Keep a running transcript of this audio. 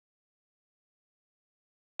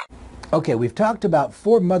Okay, we've talked about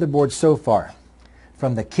 4 motherboards so far.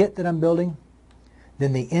 From the kit that I'm building,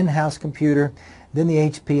 then the in-house computer, then the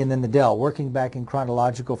HP, and then the Dell, working back in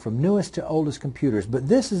chronological from newest to oldest computers. But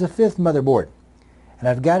this is a 5th motherboard, and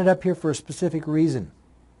I've got it up here for a specific reason.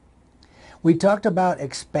 We talked about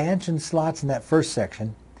expansion slots in that first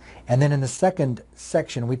section, and then in the second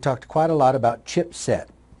section we talked quite a lot about chipset.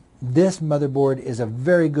 This motherboard is a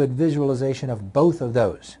very good visualization of both of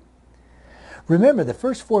those. Remember, the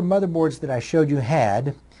first 4 motherboards that I showed you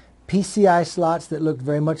had PCI slots that looked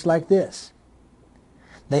very much like this.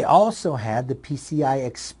 They also had the PCI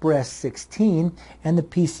Express 16 and the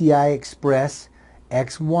PCI Express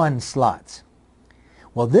X1 slots.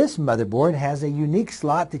 Well, this motherboard has a unique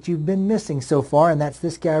slot that you've been missing so far, and that's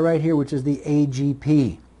this guy right here, which is the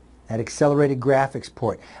AGP, that accelerated graphics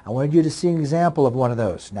port. I wanted you to see an example of one of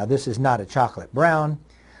those. Now, this is not a chocolate brown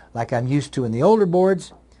like I'm used to in the older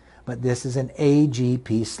boards, but this is an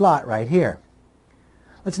AGP slot right here.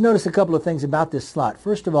 Let's notice a couple of things about this slot.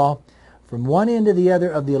 First of all, from one end to the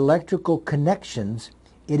other of the electrical connections,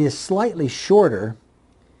 it is slightly shorter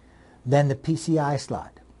than the PCI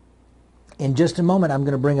slot. In just a moment, I'm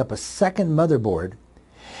going to bring up a second motherboard,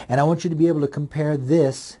 and I want you to be able to compare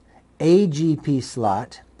this AGP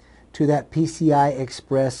slot to that PCI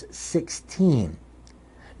Express 16.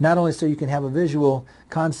 Not only so you can have a visual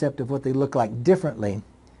concept of what they look like differently,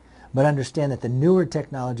 but understand that the newer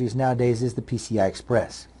technologies nowadays is the PCI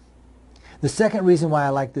Express. The second reason why I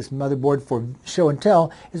like this motherboard for show and tell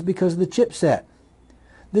is because of the chipset.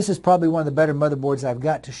 This is probably one of the better motherboards I've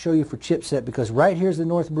got to show you for chipset, because right here's the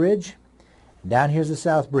North Bridge, down here's the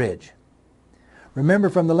South Bridge. Remember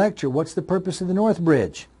from the lecture, what's the purpose of the North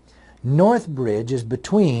Bridge? North Bridge is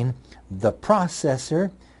between the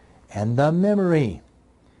processor and the memory.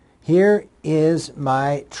 Here is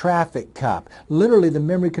my traffic cop. Literally the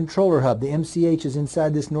memory controller hub, the MCH, is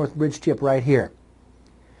inside this North Bridge chip right here.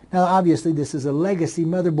 Now obviously this is a legacy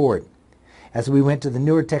motherboard. As we went to the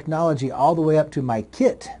newer technology all the way up to my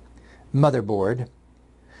kit motherboard,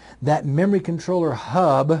 that memory controller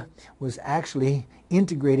hub was actually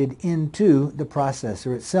integrated into the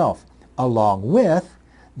processor itself, along with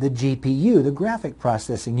the GPU, the graphic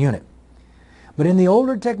processing unit. But in the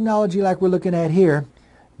older technology like we're looking at here,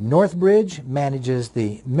 North Bridge manages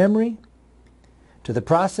the memory to the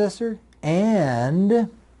processor, and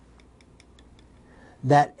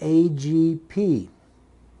that AGP,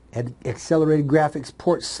 accelerated graphics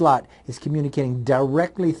port slot, is communicating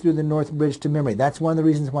directly through the North Bridge to memory. That's one of the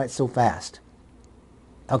reasons why it's so fast.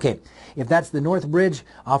 Okay, if that's the North Bridge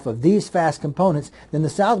off of these fast components, then the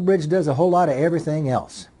South Bridge does a whole lot of everything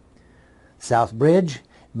else. South Bridge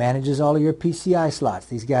manages all of your PCI slots,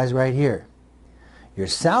 these guys right here. Your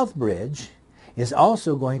South Bridge is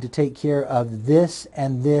also going to take care of this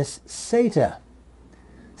and this SATA,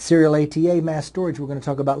 serial ATA mass storage, we're going to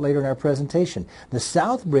talk about later in our presentation. The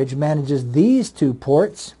South Bridge manages these 2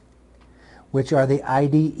 ports, which are the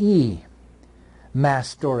IDE mass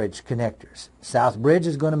storage connectors. South Bridge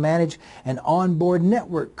is going to manage an onboard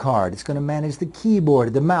network card. It's going to manage the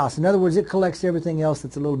keyboard, the mouse. In other words, it collects everything else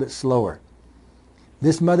that's a little bit slower.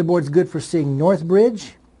 This motherboard is good for seeing North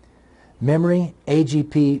Bridge, memory,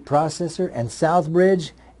 AGP processor, and South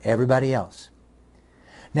Bridge, everybody else.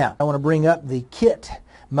 Now, I want to bring up the kit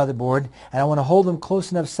motherboard, and I want to hold them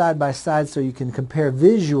close enough side by side so you can compare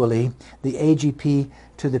visually the AGP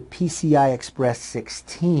to the PCI Express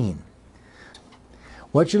 16.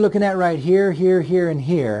 What you're looking at right here, here, here, and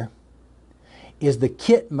here is the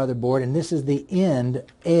kit motherboard, and this is the end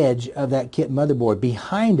edge of that kit motherboard.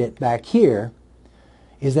 Behind it, back here,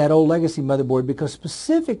 is that old legacy motherboard, because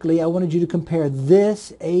specifically I wanted you to compare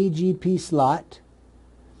this AGP slot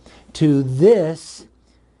to this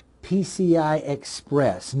PCI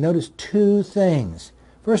Express. Notice 2 things.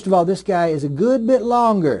 First of all, this guy is a good bit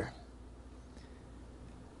longer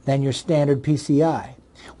than your standard PCI,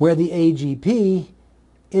 where the AGP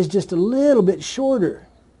is just a little bit shorter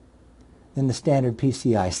than the standard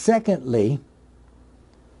PCI. Secondly,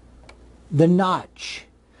 the notch.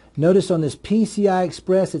 Notice on this PCI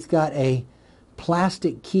Express, it's got a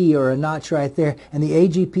plastic key or a notch right there, and the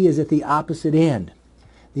AGP is at the opposite end.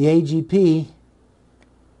 The AGP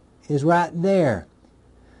is right there.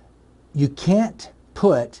 You can't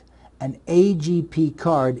put an AGP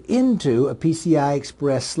card into a PCI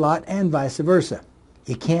Express slot and vice versa.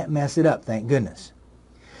 You can't mess it up, thank goodness.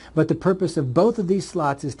 But the purpose of both of these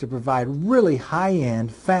slots is to provide really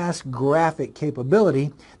high-end, fast graphic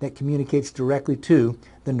capability that communicates directly to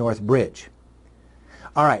the North Bridge.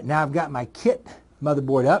 All right, now I've got my kit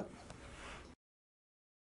motherboard up.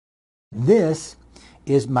 This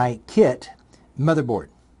is my kit motherboard.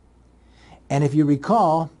 And if you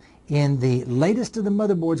recall, In the latest of the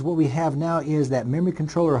motherboards, what we have now is that memory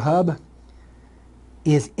controller hub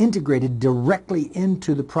is integrated directly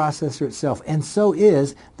into the processor itself, and so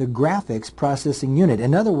is the graphics processing unit.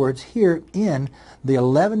 In other words, here in the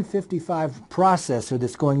 1155 processor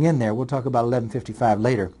that's going in there, we'll talk about 1155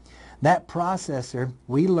 later, that processor,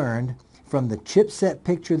 we learned from the chipset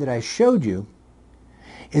picture that I showed you,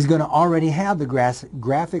 is going to already have the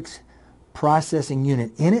graphics processing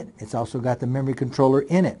unit in it. It's also got the memory controller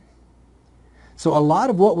in it. So a lot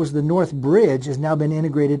of what was the North Bridge has now been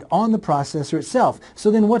integrated on the processor itself. So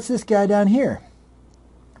then what's this guy down here?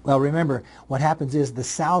 Well, remember, what happens is the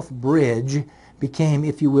South Bridge became,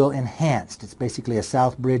 if you will, enhanced. It's basically a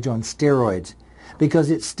South Bridge on steroids because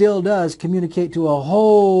it still does communicate to a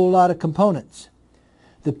whole lot of components.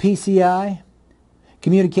 The PCI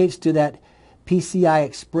communicates to that PCI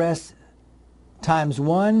Express times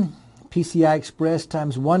 1, PCI Express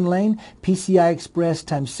times 1 lane, PCI Express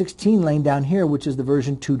times 16 lane down here, which is the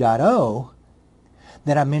version 2.0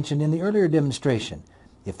 that I mentioned in the earlier demonstration.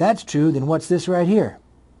 If that's true, then what's this right here?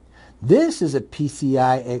 This is a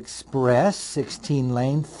PCI Express 16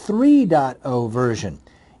 lane 3.0 version.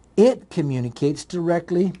 It communicates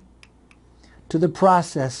directly to the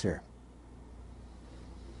processor.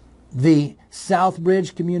 The South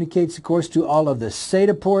Bridge communicates, of course, to all of the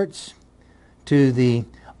SATA ports, to the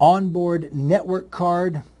onboard network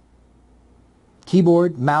card,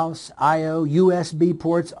 keyboard, mouse, I/O, USB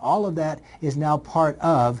ports. All of that is now part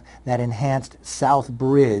of that enhanced South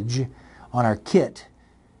Bridge on our kit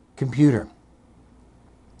computer.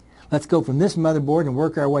 Let's go from this motherboard and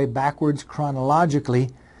work our way backwards chronologically,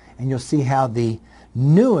 and you'll see how the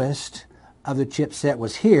newest of the chipset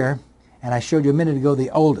was here, and I showed you a minute ago the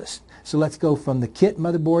oldest. So let's go from the kit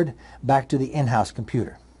motherboard back to the in-house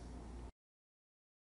computer.